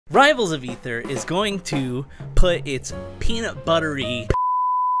Rivals of Aether is going to put its peanut buttery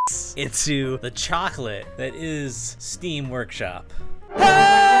into the chocolate that is Steam Workshop.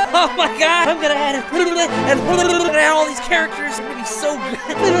 Oh my god! I'm gonna add all these characters. They're gonna be so good.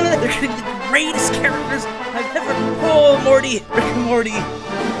 They're gonna be the greatest characters I've ever. Oh, Morty, Rick and Morty,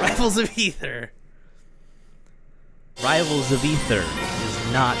 Rivals of Aether. Rivals of Aether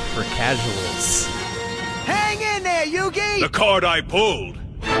is not for casuals. Hang in there, Yugi! The card I pulled.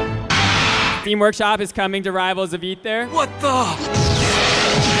 Steam Workshop is coming to Rivals of Aether. What the?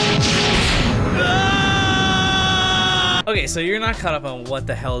 Okay, so you're not caught up on what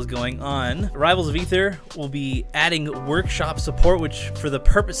the hell is going on. Rivals of Aether will be adding workshop support, which for the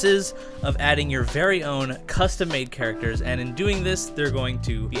purposes of adding your very own custom-made characters, and in doing this, they're going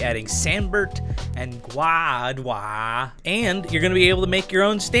to be adding Sandbert and Guadua, and you're gonna be able to make your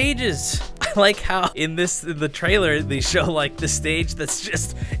own stages. I like how in the trailer they show like the stage that's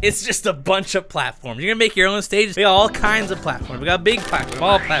just a bunch of platforms. You're gonna make your own stages. We got all kinds of platforms. We got big platforms,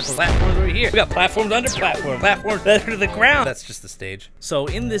 small platforms, platforms over here. We got platforms under platforms, platforms under the ground. That's just the stage. So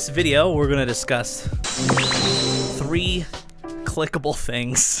in this video, we're gonna discuss 3 clickable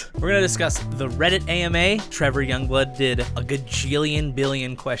things. We're gonna discuss the Reddit AMA. Trevor Youngblood did a gajillion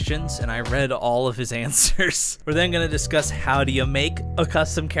billion questions and I read all of his answers. We're then gonna discuss how do you make a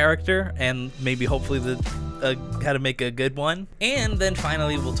custom character and maybe hopefully how to make a good one. And then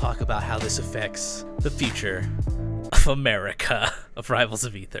finally we'll talk about how this affects the future of America, of Rivals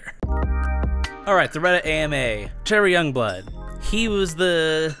of Aether. All right, the Reddit AMA. Trevor Youngblood. He was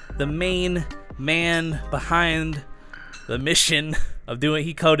the main man behind the mission of doing,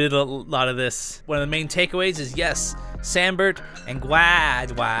 he coded a lot of this. One of the main takeaways is yes, Sandbert and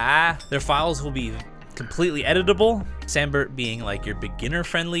Guadua, their files will be completely editable. Sandbert being like your beginner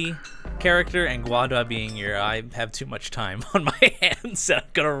friendly character and Guadua being your I have too much time on my hands and I'm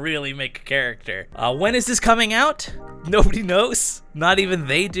gonna really make a character. When is this coming out? Nobody knows, not even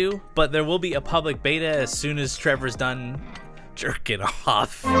they do, but there will be a public beta as soon as Trevor's done jerking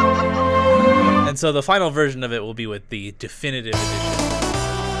off. And so the final version of it will be with the definitive edition.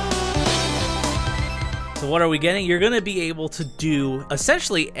 So what are we getting? You're gonna be able to do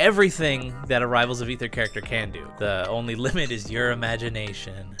essentially everything that a Rivals of Aether character can do. The only limit is your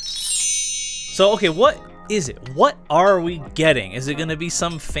imagination. So okay, what is it? What are we getting? Is it gonna be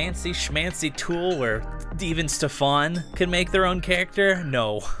some fancy schmancy tool where even Stefan can make their own character?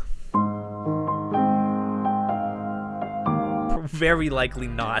 No. Very likely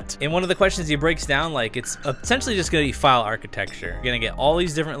not. In one of the questions he breaks down, like it's essentially just gonna be file architecture. You're gonna get all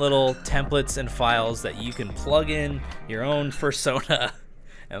these different little templates and files that you can plug in your own persona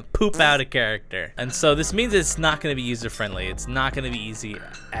and poop out a character. And so this means it's not gonna be user-friendly. It's not gonna be easy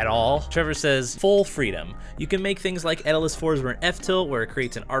at all. Trevor says, full freedom. You can make things like Edalus Fours where an F-tilt where it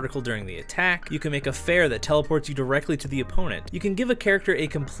creates an article during the attack. You can make a fair that teleports you directly to the opponent. You can give a character a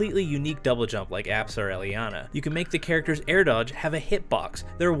completely unique double jump like Apsa or Eliana. You can make the character's air dodge have a hitbox.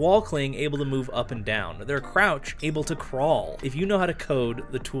 Their wall cling able to move up and down. Their crouch able to crawl. If you know how to code,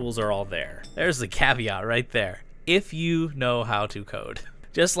 the tools are all there. There's the caveat right there. If you know how to code.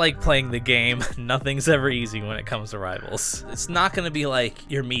 Just like playing the game, nothing's ever easy when it comes to Rivals. It's not gonna be like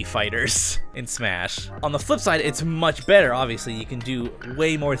your Mii fighters in Smash. On the flip side, it's much better, obviously. You can do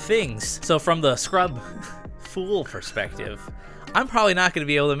way more things. So from the scrub fool perspective, I'm probably not going to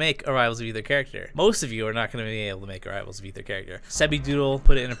be able to make a Rivals of Aether character. Most of you are not going to be able to make a Rivals of Aether character. Sebi Doodle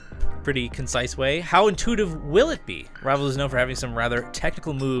put it in a pretty concise way. How intuitive will it be? Rivals is known for having some rather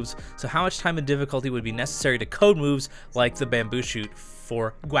technical moves, so how much time and difficulty would be necessary to code moves like the bamboo shoot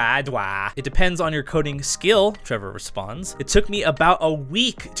for Guadua? It depends on your coding skill, Trevor responds. It took me about a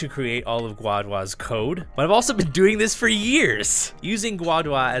week to create all of Guadua's code, but I've also been doing this for years. Using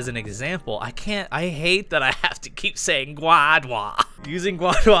Guadua as an example, I hate that I have to keep saying Guadua. Using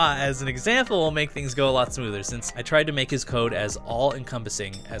Guadua as an example will make things go a lot smoother since I tried to make his code as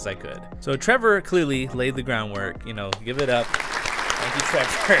all-encompassing as I could. So Trevor clearly laid the groundwork, you know, give it up. Thank you,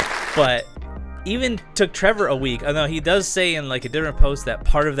 Trevor. But even took Trevor a week. I know he does say in like a different post that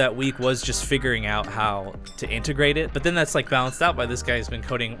part of that week was just figuring out how to integrate it, but then that's like balanced out by this guy who's been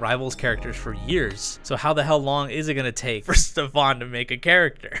coding Rivals characters for years. So how the hell long is it gonna take for Stefan to make a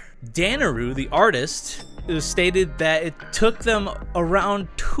character? Danaru, the artist, stated that it took them around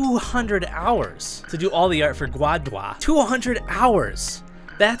 200 hours to do all the art for Guadua. 200 hours!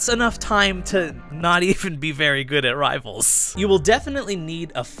 That's enough time to not even be very good at Rivals. You will definitely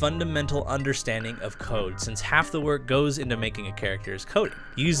need a fundamental understanding of code, since half the work goes into making a character's coding.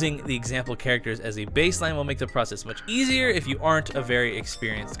 Using the example characters as a baseline will make the process much easier if you aren't a very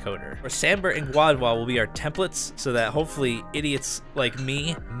experienced coder. Or Sandbert and Guadua will be our templates, so that hopefully idiots like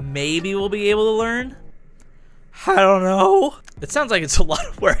me maybe will be able to learn. I don't know. It sounds like it's a lot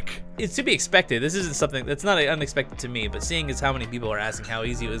of work. It's to be expected. This isn't something that's not unexpected to me, but seeing as how many people are asking how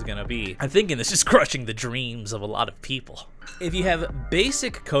easy it was gonna be, I'm thinking this is crushing the dreams of a lot of people. If you have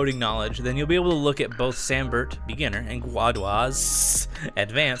basic coding knowledge, then you'll be able to look at both Sandbert Beginner and Guadua's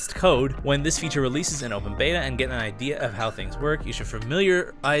Advanced Code when this feature releases in open beta and get an idea of how things work. You should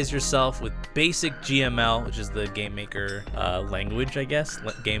familiarize yourself with basic GML, which is the game maker language, I guess,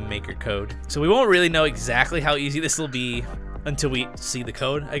 game maker code. So we won't really know exactly how easy this will be until we see the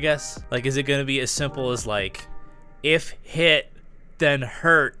code, I guess. Like, is it gonna be as simple as like, if hit, then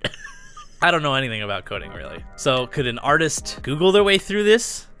hurt? I don't know anything about coding, really. So could an artist Google their way through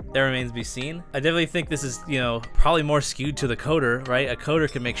this? That remains to be seen. I definitely think this is, you know, probably more skewed to the coder, right? A coder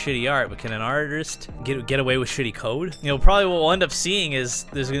can make shitty art, but can an artist get away with shitty code? You know, probably what we'll end up seeing is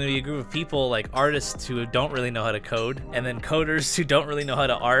there's gonna be a group of people, like artists who don't really know how to code, and then coders who don't really know how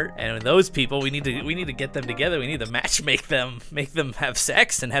to art. And those people, we need to get them together. We need to match make them have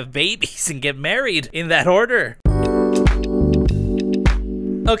sex and have babies and get married in that order.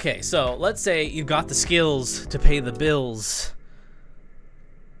 Okay, so let's say you've got the skills to pay the bills.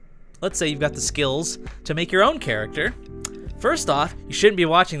 Let's say you've got the skills to make your own character. First off, you shouldn't be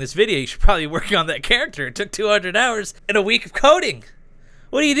watching this video. You should probably be working on that character. It took 200 hours and a week of coding.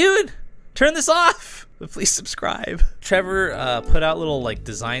 What are you doing? Turn this off. But please subscribe. Trevor put out little like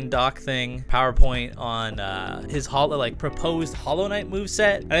design doc thing, PowerPoint on his proposed Hollow Knight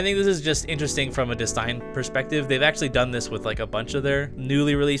moveset. And I think this is just interesting from a design perspective. They've actually done this with like a bunch of their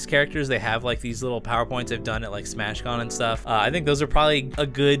newly released characters. They have like these little PowerPoints they've done at like SmashCon and stuff. I think those are probably a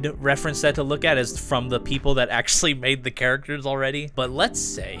good reference set to look at, as from the people that actually made the characters already. But let's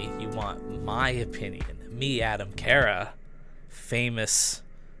say you want my opinion. Me, Adam Carra, famous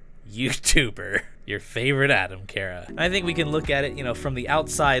YouTuber. Your favorite Adam Carra. I think we can look at it, you know, from the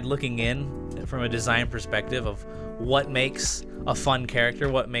outside looking in, from a design perspective of what makes a fun character,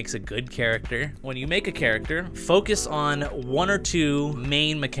 what makes a good character. When you make a character, focus on one or two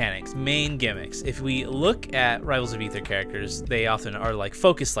main mechanics, main gimmicks. If we look at Rivals of Aether characters, they often are like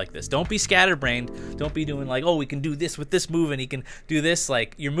focused like this. Don't be scatterbrained. Don't be doing like, oh, we can do this with this move and he can do this.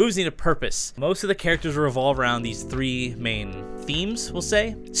 Like, your moves need a purpose. Most of the characters revolve around these three main themes, we'll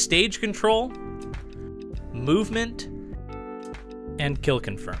say. Stage control, movement, and kill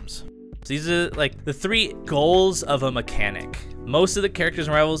confirms. So these are like the three goals of a mechanic. Most of the characters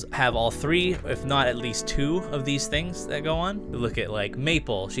in Rivals have all three, if not at least two of these things that go on. We look at like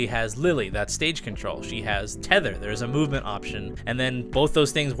Maple, she has Lily, that's stage control. She has Tether, there's a movement option. And then both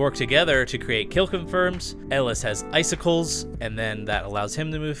those things work together to create kill confirms. Ellis has Icicles, and then that allows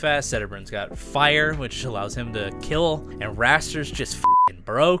him to move fast. Setterburn's got Fire, which allows him to kill. And Raster's just f***ing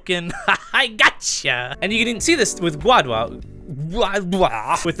broken. I gotcha! And you can see this with Guadua,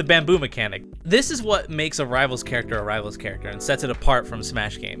 with the bamboo mechanic. This is what makes a Rivals character a Rivals character and sets it apart from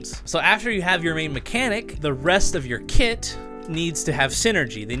Smash games. So after you have your main mechanic, the rest of your kit needs to have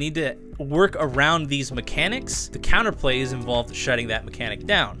synergy. They need to work around these mechanics. The counterplays involve shutting that mechanic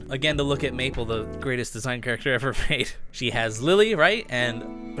down. Again, to look at Maple, the greatest design character ever made. She has Lily, right?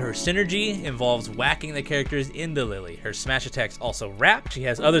 And her synergy involves whacking the characters into Lily. Her smash attacks also wrap. She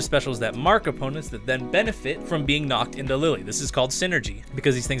has other specials that mark opponents that then benefit from being knocked into Lily. This is called synergy,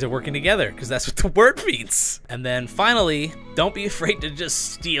 because these things are working together, because that's what the word means. And then finally, don't be afraid to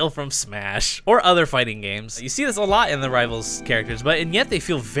just steal from Smash or other fighting games. You see this a lot in the Rivals characters, and yet they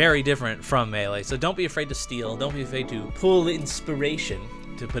feel very different from Melee. So don't be afraid to steal. Don't be afraid to pull inspiration,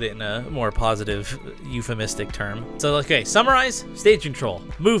 to put it in a more positive, euphemistic term. So, okay, summarize: stage control,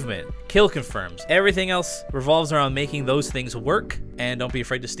 movement, kill confirms. Everything else revolves around making those things work, and don't be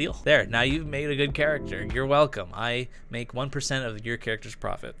afraid to steal. There, now you've made a good character. You're welcome. I make 1% of your character's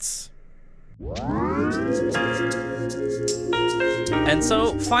profits. And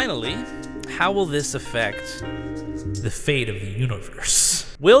so, finally, how will this affect the fate of the universe?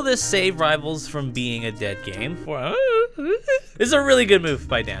 Will this save Rivals from being a dead game? This is a really good move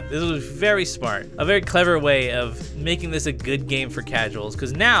by Dan. This was very smart. A very clever way of making this a good game for casuals,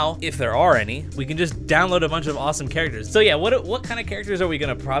 because now, if there are any, we can just download a bunch of awesome characters. So yeah, what kind of characters are we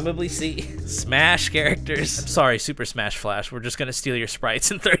gonna probably see? Smash characters. I'm sorry, Super Smash Flash. We're just gonna steal your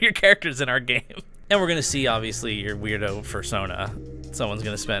sprites and throw your characters in our game. And we're gonna see, obviously, your weirdo persona someone's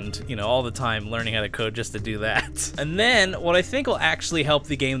gonna spend, you know, all the time learning how to code just to do that. And then what I think will actually help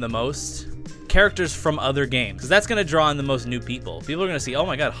the game the most, characters from other games, because that's gonna draw in the most new people. People are gonna see, oh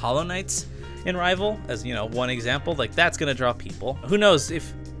my god, Hollow Knight's in Rival, as, you know, one example. Like, that's gonna draw people. Who knows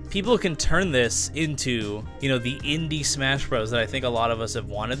if people can turn this into, you know, the indie Smash Bros that I think a lot of us have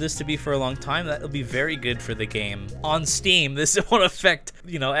wanted this to be for a long time. That'll be very good for the game. On Steam, this won't affect,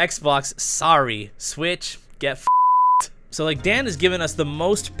 you know, Xbox. Sorry, Switch, get f***ed. So like, Dan has given us the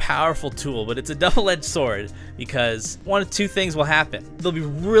most powerful tool, but it's a double-edged sword, because one of two things will happen. There'll be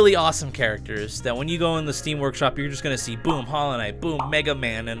really awesome characters that when you go in the Steam Workshop, you're just gonna see boom, Hollow Knight, boom, Mega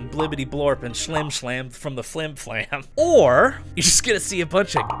Man, and Blibbity Blorp, and Schlim Schlam from the Flim Flam. Or you're just gonna see a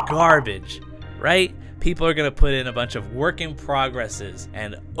bunch of garbage, right? People are gonna put in a bunch of work in progresses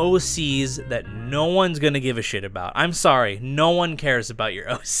and OCs that no one's gonna give a shit about. I'm sorry, no one cares about your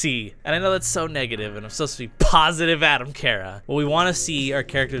OC. And I know that's so negative, and I'm supposed to be positive Adam Carra. What we wanna see are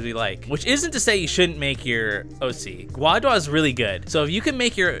characters we like, which isn't to say you shouldn't make your OC. Guadua is really good. So if you can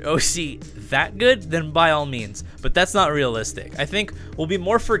make your OC that good, then by all means, but that's not realistic. I think we'll be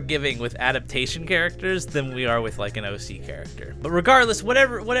more forgiving with adaptation characters than we are with like an OC character. But regardless,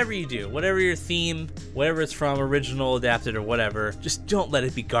 whatever you do, whatever your theme, whatever it's from, original, adapted, or whatever, just don't let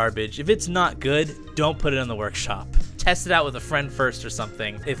it be garbage. If it's not good, don't put it in the workshop. Test it out with a friend first or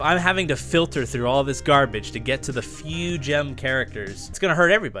something. If I'm having to filter through all this garbage to get to the few gem characters, it's gonna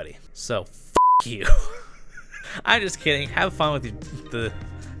hurt everybody. So, f you. I'm just kidding. Have fun with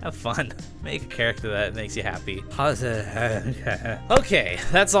have fun. Make a character that makes you happy. Okay,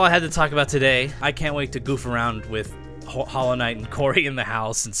 that's all I had to talk about today. I can't wait to goof around with Hollow Knight and Cory in the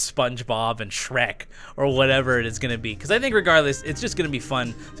house and SpongeBob and Shrek or whatever it is gonna be, because I think regardless it's just gonna be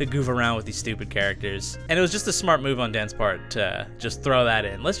fun to goof around with these stupid characters, and it was just a smart move on Dan's part to just throw that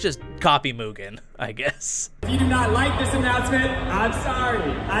in. Let's just copy Mugen, I guess. If you do not like this announcement, I'm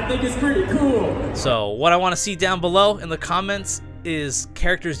sorry. I think it's pretty cool. So what I want to see down below in the comments is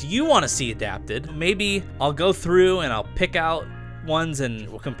characters you want to see adapted. Maybe I'll go through and I'll pick out ones and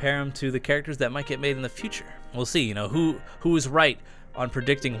we'll compare them to the characters that might get made in the future. We'll see, you know, who is right on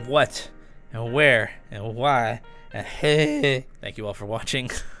predicting what and where and why. And hey, thank you all for watching.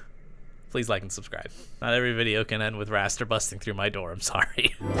 Please like and subscribe. Not every video can end with Raster busting through my door. I'm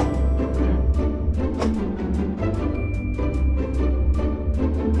sorry.